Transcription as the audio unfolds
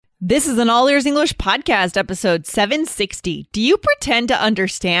This is an All Ears English podcast, episode 760. Do you pretend to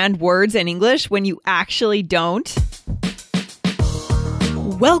understand words in English when you actually don't?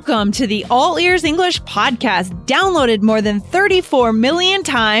 Welcome to the All Ears English podcast, downloaded more than 34 million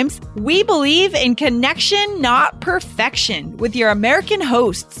times. We believe in connection, not perfection, with your American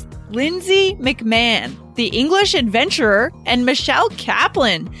hosts, Lindsay McMahon, the English adventurer, and Michelle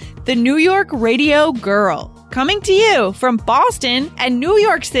Kaplan, the New York radio girl. Coming to you from Boston and New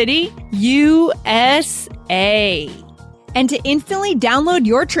York City, USA. And to instantly download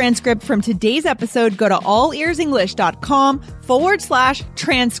your transcript from today's episode, go to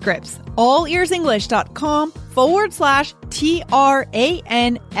allearsenglish.com/transcripts.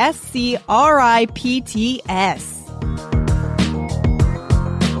 allearsenglish.com/transcripts.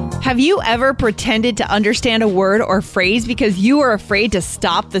 Have you ever pretended to understand a word or phrase because you were afraid to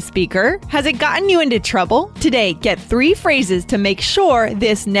stop the speaker? Has it gotten you into trouble? Today, get 3 phrases to make sure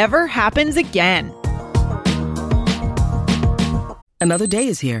this never happens again. Another day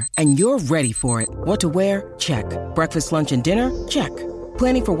is here, and you're ready for it. What to wear? Check. Breakfast, lunch, and dinner? Check.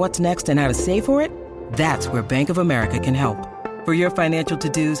 Planning for what's next and how to save for it? That's where Bank of America can help. For your financial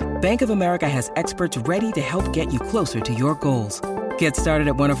to-dos, Bank of America has experts ready to help get you closer to your goals. Get started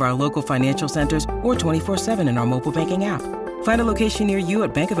at one of our local financial centers or 24/7 in our mobile banking app. Find a location near you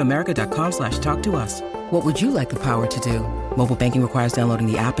at bankofamerica.com/talktous. What would you like the power to do? Mobile banking requires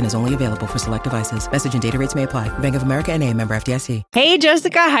downloading the app and is only available for select devices. Message and data rates may apply. Bank of America N.A., member FDIC. Hey,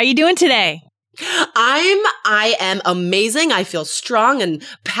 Jessica, how you doing today? I am amazing. I feel strong and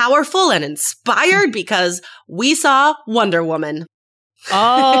powerful and inspired because we saw Wonder Woman.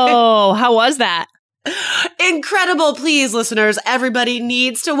 Oh, how was that? Incredible. Please, listeners, everybody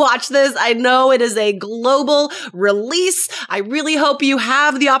needs to watch this. I know it is a global release. I really hope you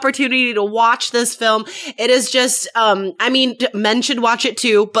have the opportunity to watch this film. It is just, men should watch it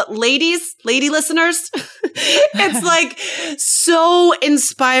too, but lady listeners, it's like so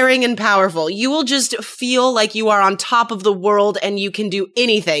inspiring and powerful. You will just feel like you are on top of the world and you can do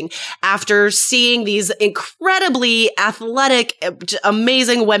anything after seeing these incredibly athletic,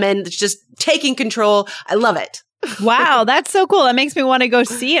 amazing women just taking control. I love it. Wow, that's so cool. That makes me want to go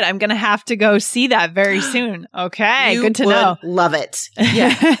see it. I'm going to have to go see that very soon. Okay, good to know. Love it.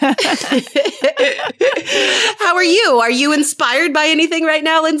 Yeah. How are you? Are you inspired by anything right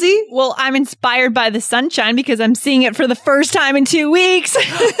now, Lindsay? Well, I'm inspired by the sunshine because I'm seeing it for the first time in 2 weeks.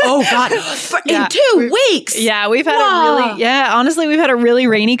 Oh, God. In 2 weeks? Yeah, we've had honestly, we've had a really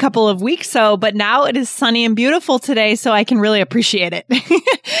rainy couple of weeks. But now it is sunny and beautiful today, so I can really appreciate it.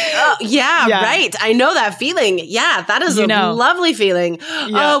 Yeah, right. I know that feeling. Yeah, that is a lovely feeling.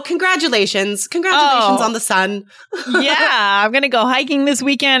 Yeah. Oh, congratulations. Congratulations on the sun. Yeah, I'm going to go hiking this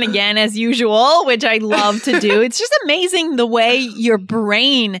weekend again, as usual, which I love to do. It's just amazing the way your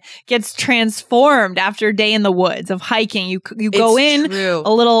brain gets transformed after a day in the woods of hiking. You go in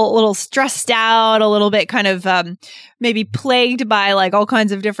a little stressed out, a little bit kind of maybe plagued by like all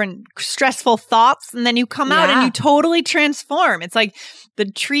kinds of different stressful thoughts. And then you come out and you totally transform. It's like the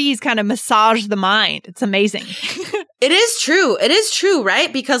trees kind of massage the mind. It's amazing. It is true. It is true,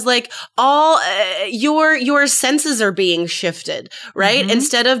 right? Because like all your senses are being shifted, right? Mm-hmm.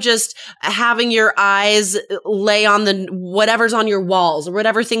 Instead of just having your eyes lay on the whatever's on your walls or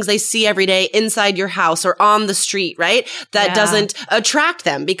whatever things they see every day inside your house or on the street, right? That doesn't attract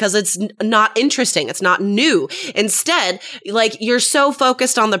them because it's not interesting. It's not new. Instead, like you're so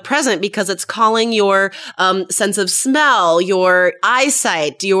focused on the present because it's calling your sense of smell, your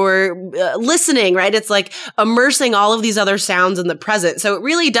eyesight, your listening, right? It's like immersing all of these other sounds in the present. So it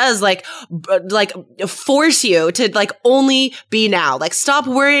really does like force you to like only be now, like stop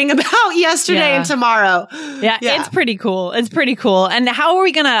worrying about yesterday and tomorrow. Yeah, it's pretty cool. It's pretty cool. And how are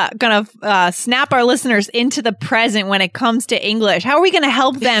we gonna snap our listeners into the present when it comes to English? How are we gonna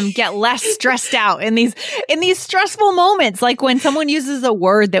help them get less stressed out in these stressful moments? Like when someone uses a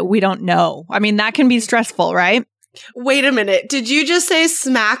word that we don't know. I mean, that can be stressful, right? Wait a minute. Did you just say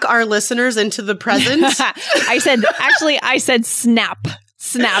smack our listeners into the present? I said snap.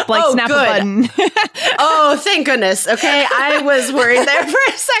 Snap, like snap a button. Oh, thank goodness. Okay. I was worried there for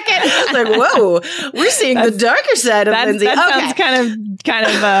a second. Like, whoa, we're seeing the darker side of Lindsay. That sounds kind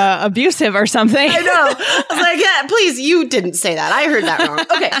of abusive or something. I know. I was like, yeah, please, you didn't say that. I heard that wrong.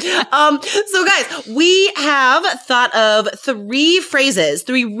 Okay. So guys, we have thought of 3 phrases,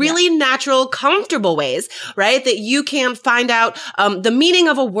 3 really natural, comfortable ways, right? That you can find out the meaning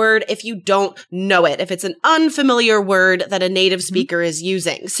of a word if you don't know it, if it's an unfamiliar word that a native speaker is using.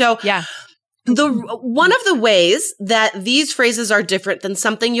 So One of the ways that these phrases are different than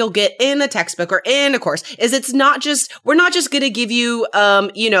something you'll get in a textbook or in a course is we're not just going to give you,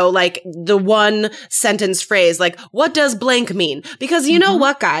 like the one sentence phrase, like, what does blank mean? Because you know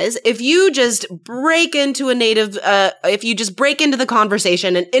what, guys, if you just break into the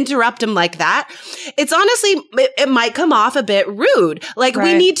conversation and interrupt them like that, it's honestly, it might come off a bit rude. Like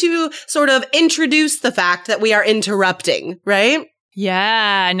we need to sort of introduce the fact that we are interrupting, right?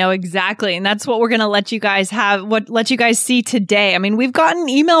 Yeah, no, exactly. And that's what we're going to let you guys see today. I mean, we've gotten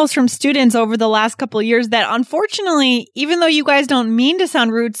emails from students over the last couple of years that unfortunately, even though you guys don't mean to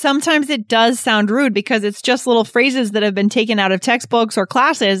sound rude, sometimes it does sound rude because it's just little phrases that have been taken out of textbooks or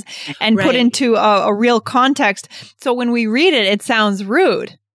classes and put into a real context. So when we read it, it sounds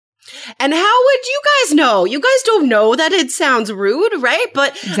rude. And how would you guys know? You guys don't know that it sounds rude, right?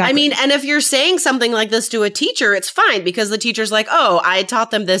 But exactly. I mean, and if you're saying something like this to a teacher, it's fine because the teacher's like, oh, I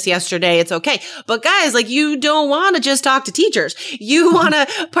taught them this yesterday. It's okay. But guys, like you don't want to just talk to teachers. You want to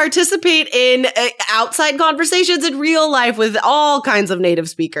participate in outside conversations in real life with all kinds of native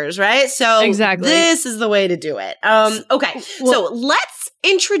speakers, right? So exactly. This is the way to do it. Okay. So let's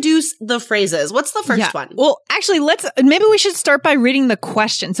introduce the phrases. What's the first one? Well, actually, maybe we should start by reading the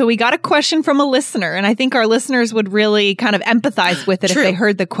question. So we got a question from a listener, and I think our listeners would really kind of empathize with it if they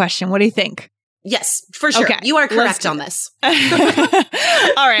heard the question. What do you think? Yes, for sure. Okay, you are correct on this. All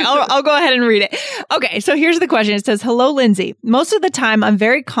right, I'll go ahead and read it. Okay, so here's the question. It says, hello, Lindsay. Most of the time, I'm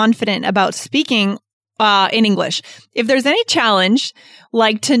very confident about speaking in English. If there's any challenge,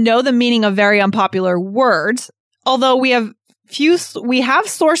 like to know the meaning of very unpopular words, although we have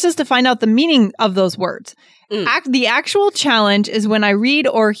sources to find out the meaning of those words. The actual challenge is when I read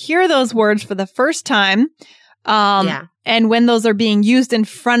or hear those words for the first time, and when those are being used in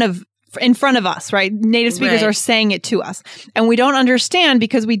front of us, right? Native speakers are saying it to us, and we don't understand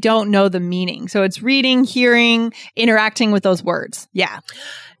because we don't know the meaning. So it's reading, hearing, interacting with those words. Yeah.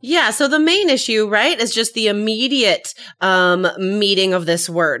 Yeah. So the main issue, right, is just the immediate meaning of this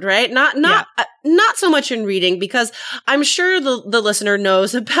word, right? Not so much in reading, because I'm sure the listener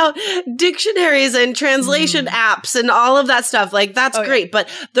knows about dictionaries and translation apps and all of that stuff. Like that's great. Yeah. But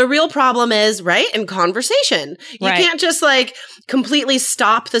the real problem is, right, in conversation. You can't just like completely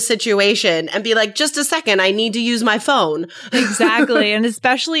stop the situation and be like, just a second, I need to use my phone. Exactly. And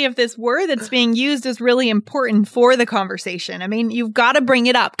especially if this word that's being used is really important for the conversation. I mean, you've got to bring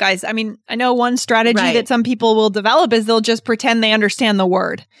it up, guys. I mean, I know one strategy that some people will develop is they'll just pretend they understand the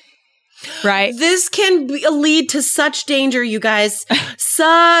word. Right. This can lead to such danger, you guys.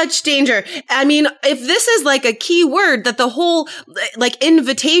 Such danger. I mean, if this is like a key word that the whole like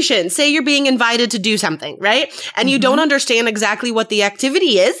invitation, say you're being invited to do something, right? And you don't understand exactly what the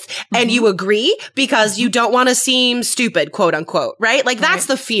activity is and you agree because you don't want to seem stupid, quote unquote, right? Like that's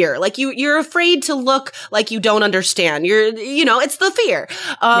the fear. Like you're afraid to look like you don't understand. It's the fear.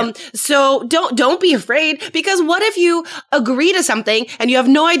 So don't be afraid, because what if you agree to something and you have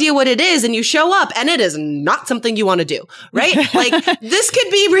no idea what it is and you show up and it is not something you want to do, right? Like this could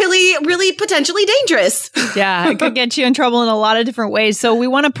be really, really potentially dangerous. Yeah, it could get you in trouble in a lot of different ways. So we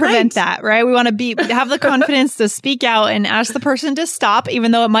want to prevent that, right? We want to have the confidence to speak out and ask the person to stop,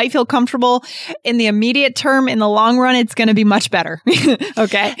 even though it might feel comfortable in the immediate term. In the long run, it's going to be much better.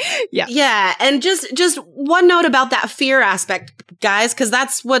 Okay. Yeah. Yeah. And just one note about that fear aspect, guys, because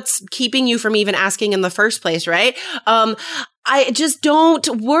that's what's keeping you from even asking in the first place, right? I just don't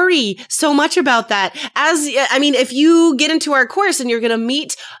worry so much about that. If you get into our course and you're going to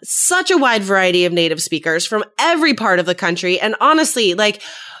meet such a wide variety of native speakers from every part of the country, and honestly, like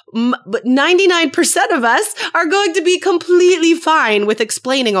 99% of us are going to be completely fine with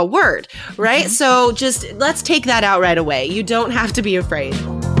explaining a word, right? So just let's take that out right away. You don't have to be afraid.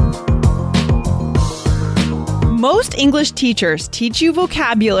 Most English teachers teach you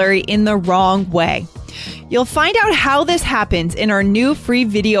vocabulary in the wrong way. You'll find out how this happens in our new free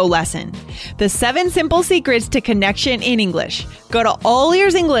video lesson, The 7 Simple Secrets to Connection in English. Go to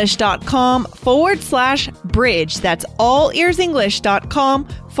allearsenglish.com/bridge. That's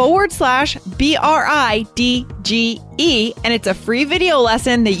allearsenglish.com/BRIDGE. And it's a free video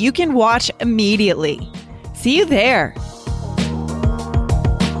lesson that you can watch immediately. See you there.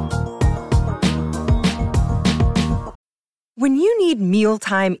 When you need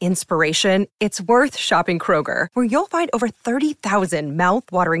mealtime inspiration, it's worth shopping Kroger, where you'll find over 30,000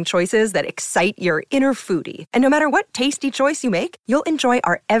 mouth-watering choices that excite your inner foodie. And no matter what tasty choice you make, you'll enjoy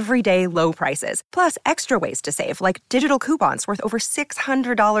our everyday low prices, plus extra ways to save, like digital coupons worth over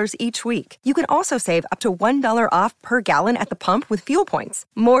 $600 each week. You can also save up to $1 off per gallon at the pump with fuel points.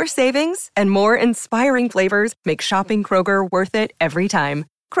 More savings and more inspiring flavors make shopping Kroger worth it every time.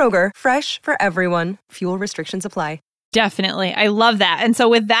 Kroger, fresh for everyone. Fuel restrictions apply. Definitely. I love that. And so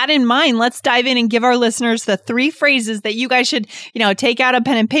with that in mind, let's dive in and give our listeners the 3 phrases that you guys should, take out a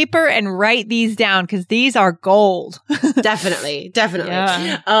pen and paper and write these down because these are gold. Definitely.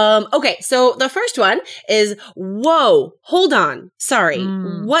 Yeah. Okay. So the first one is, whoa, hold on. Sorry.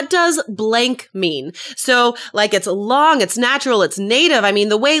 What does blank mean? So like it's long, it's natural, it's native. I mean,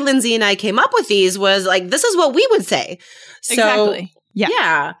 the way Lindsay and I came up with these was like, this is what we would say. So, exactly.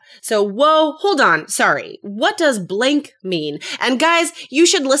 Yeah. So, whoa, hold on. Sorry. What does blank mean? And guys, you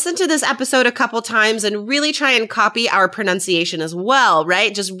should listen to this episode a couple times and really try and copy our pronunciation as well,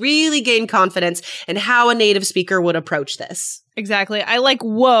 right? Just really gain confidence in how a native speaker would approach this. Exactly. I like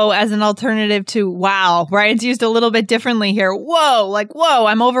whoa as an alternative to wow, right? It's used a little bit differently here. Whoa, like whoa,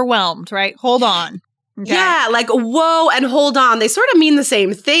 I'm overwhelmed, right? Hold on. Okay. Yeah, like whoa and hold on. They sort of mean the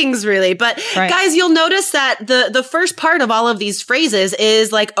same things, really. But guys, you'll notice that the first part of all of these phrases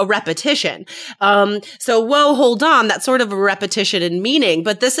is like a repetition. So whoa, hold on, that's sort of a repetition in meaning.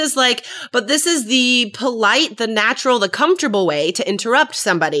 But this is the polite, the natural, the comfortable way to interrupt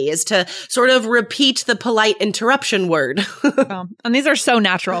somebody is to sort of repeat the polite interruption word. And these are so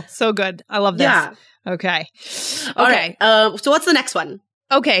natural. So good. I love this. Yeah. Okay. All right. So what's the next one?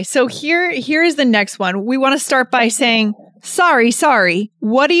 Okay, so here's the next one. We want to start by saying, sorry.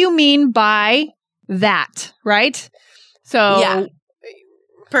 What do you mean by that? Right? So, yeah.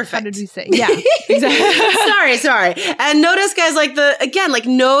 Perfect. How did we say? Yeah, exactly. sorry. And notice, guys,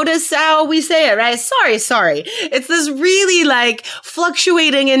 notice how we say it, right? Sorry. It's this really like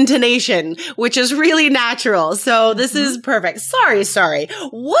fluctuating intonation, which is really natural. So this is perfect. Sorry.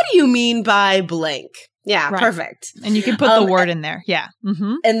 What do you mean by blank? Yeah, right. Perfect. And you can put the word in there. Yeah.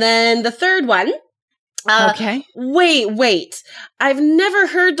 Mm-hmm. And then the third one. Okay. Wait. I've never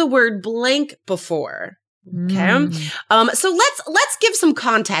heard the word blank before. Okay. So let's give some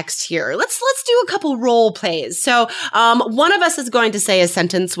context here. Let's do a couple role plays. So, one of us is going to say a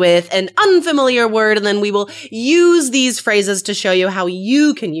sentence with an unfamiliar word, and then we will use these phrases to show you how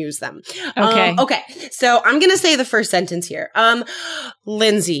you can use them. Okay. Okay. So I'm going to say the first sentence here.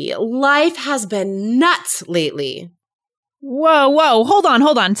 Lindsay, life has been nuts lately. Whoa. Hold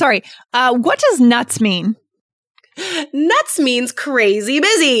on. Sorry. What does nuts mean? Nuts means crazy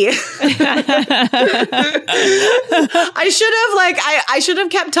busy. I should have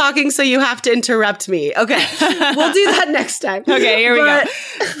kept talking, so you have to interrupt me. Okay. We'll do that next time. Okay, here we go.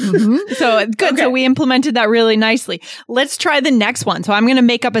 Mm-hmm. So good. Okay. So we implemented that really nicely. Let's try the next one. So I'm going to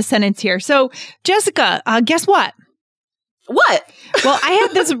make up a sentence here. So Jessica, guess what? What? Well, I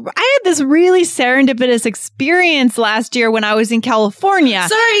had this really serendipitous experience last year when I was in California.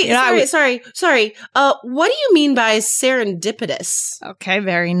 Sorry. What do you mean by serendipitous? Okay,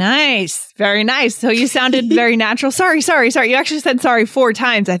 very nice. So you sounded very natural. Sorry. You actually said sorry 4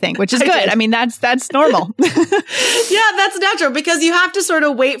 times, I think, which is good. I mean, that's normal. Yeah, that's natural because you have to sort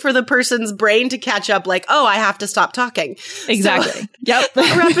of wait for the person's brain to catch up like, oh, I have to stop talking. Exactly. So, yep.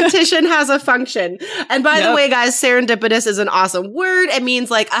 Repetition has a function. And by the way, guys, serendipitous is an awesome word. It means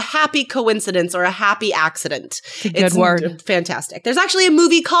like a happy coincidence or a happy accident. It's a good word. Fantastic. There's actually a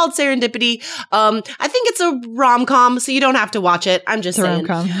movie called Serendipity. I think it's a rom-com, so you don't have to watch it. I'm just saying.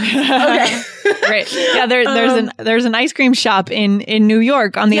 Rom-com. Okay. Great. Yeah, there's an ice cream shop in New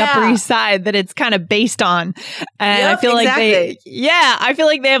York on the Upper East Side that it's kind of based on. And I feel like I feel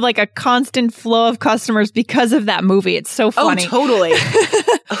like they have like a constant flow of customers because of that movie. It's so funny. Oh, totally.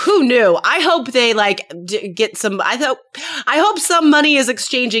 Who knew? I hope they get some, I hope some money is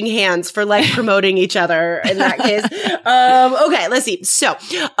exchanging hands for like promoting each other in that case. Okay, let's see. So,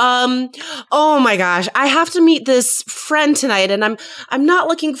 oh my gosh, I have to meet this friend tonight and I'm not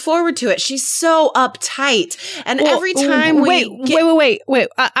looking forward to it. She's so uptight. And every time wait.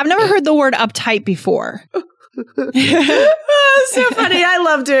 I've never heard the word uptight before. So funny. I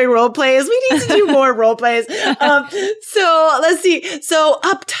love doing role plays. We need to do more role plays. So let's see. So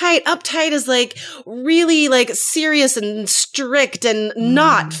uptight is like really like serious and strict and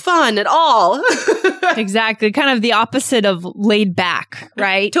not fun at all. Exactly. Kind of the opposite of laid back,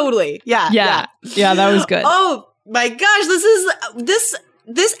 right? Totally. Yeah. That was good. Oh my gosh.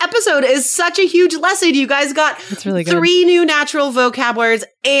 This episode is such a huge lesson. You guys got really good. 3 new natural vocab words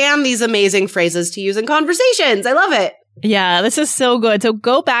and these amazing phrases to use in conversations. I love it. Yeah, this is so good. So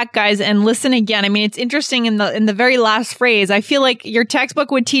go back, guys, and listen again. I mean, it's interesting in the very last phrase. I feel like your textbook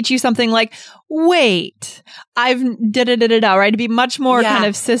would teach you something like, wait, I've da-da-da-da-da, right? To be much more kind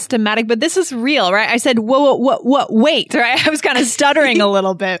of systematic, but this is real, right? I said, whoa, wait, right? I was kind of stuttering a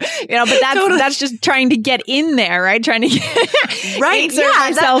little bit, but that's just trying to get in there, right? Trying to get, right? insert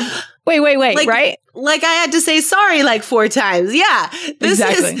myself. Wait, like, right? like I had to say sorry like 4 times. Yeah.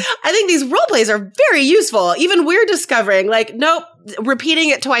 I think these role plays are very useful. Even we're discovering like, nope, repeating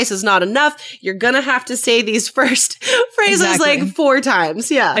it twice is not enough. You're going to have to say these first phrases like 4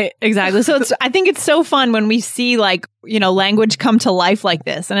 times. Yeah. Exactly. So I think it's so fun when we see like, language come to life like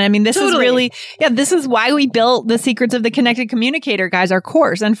this. And I mean, this is really, this is why we built the Secrets of the Connected Communicator, guys, our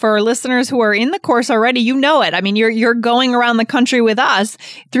course. And for our listeners who are in the course already, you know it. I mean, you're going around the country with us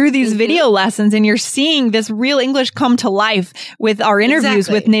through these video lessons, and you're seeing this real English come to life with our interviews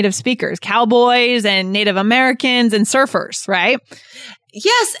with native speakers, cowboys and Native Americans and surfers, right?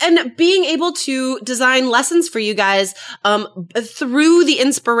 Yes, and being able to design lessons for you guys through the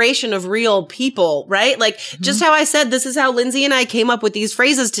inspiration of real people, right? Like just how I said, this is how Lindsay and I came up with these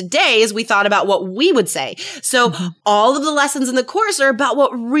phrases today as we thought about what we would say. So all of the lessons in the course are about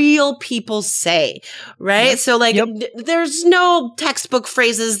what real people say, right? So like there's no textbook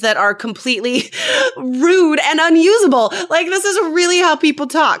phrases that are completely rude and unusable. Like this is really how people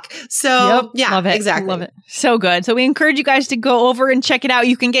talk. So love it. Exactly. Love it. So good. So we encourage you guys to go over and check it out.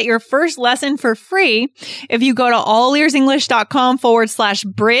 You can get your first lesson for free if you go to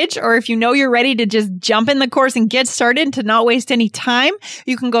allearsenglish.com/bridge, or if you know you're ready to just jump in the course and get started to not waste any time,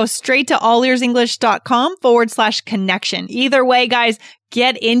 you can go straight to allearsenglish.com/connection. Either way, guys,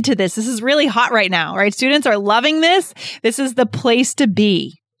 get into this. This is really hot right now, right? Students are loving this. This is the place to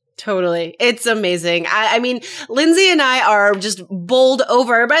be. Totally. It's amazing. I mean, Lindsay and I are just bowled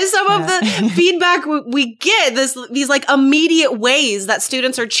over by some of the feedback we get, these like immediate ways that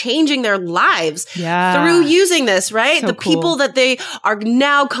students are changing their lives through using this, right? So the people that they are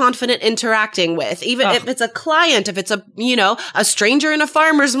now confident interacting with, even if it's a client, if it's a stranger in a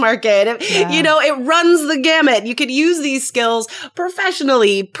farmer's market, it runs the gamut. You could use these skills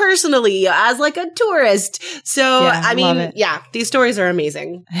professionally, personally, as like a tourist. So, I mean, these stories are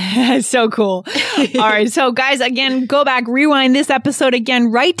amazing. So cool. All right. So guys, again, go back, rewind this episode again,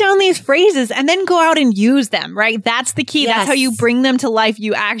 write down these phrases and then go out and use them, right? That's the key. Yes. That's how you bring them to life.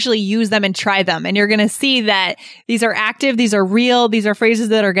 You actually use them and try them. And you're going to see that these are active. These are real. These are phrases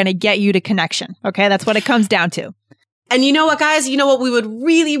that are going to get you to connection. Okay. That's what it comes down to. And you know what, guys? You know what we would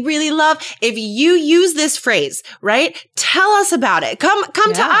really, really love? If you use this phrase, right? Tell us about it. Come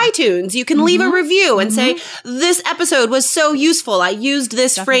to iTunes. You can leave a review and say, this episode was so useful. I used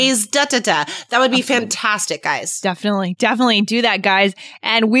this phrase, da-da-da. That would be fantastic, guys. Definitely do that, guys.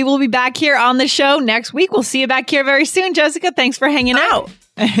 And we will be back here on the show next week. We'll see you back here very soon. Jessica, thanks for hanging out.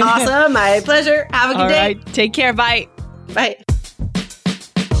 Awesome. My pleasure. Have a good day. All right. Take care. Bye. Bye.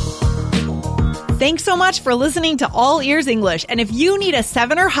 Thanks so much for listening to All Ears English. And if you need a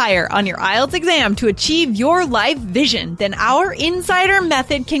 7 or higher on your IELTS exam to achieve your life vision, then our Insider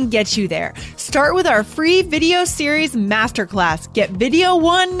Method can get you there. Start with our free video series masterclass. Get video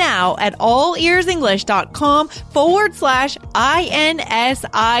 1 now at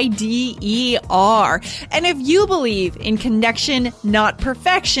allearsenglish.com/INSIDER. And if you believe in connection, not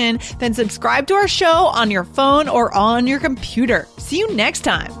perfection, then subscribe to our show on your phone or on your computer. See you next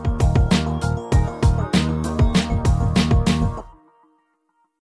time.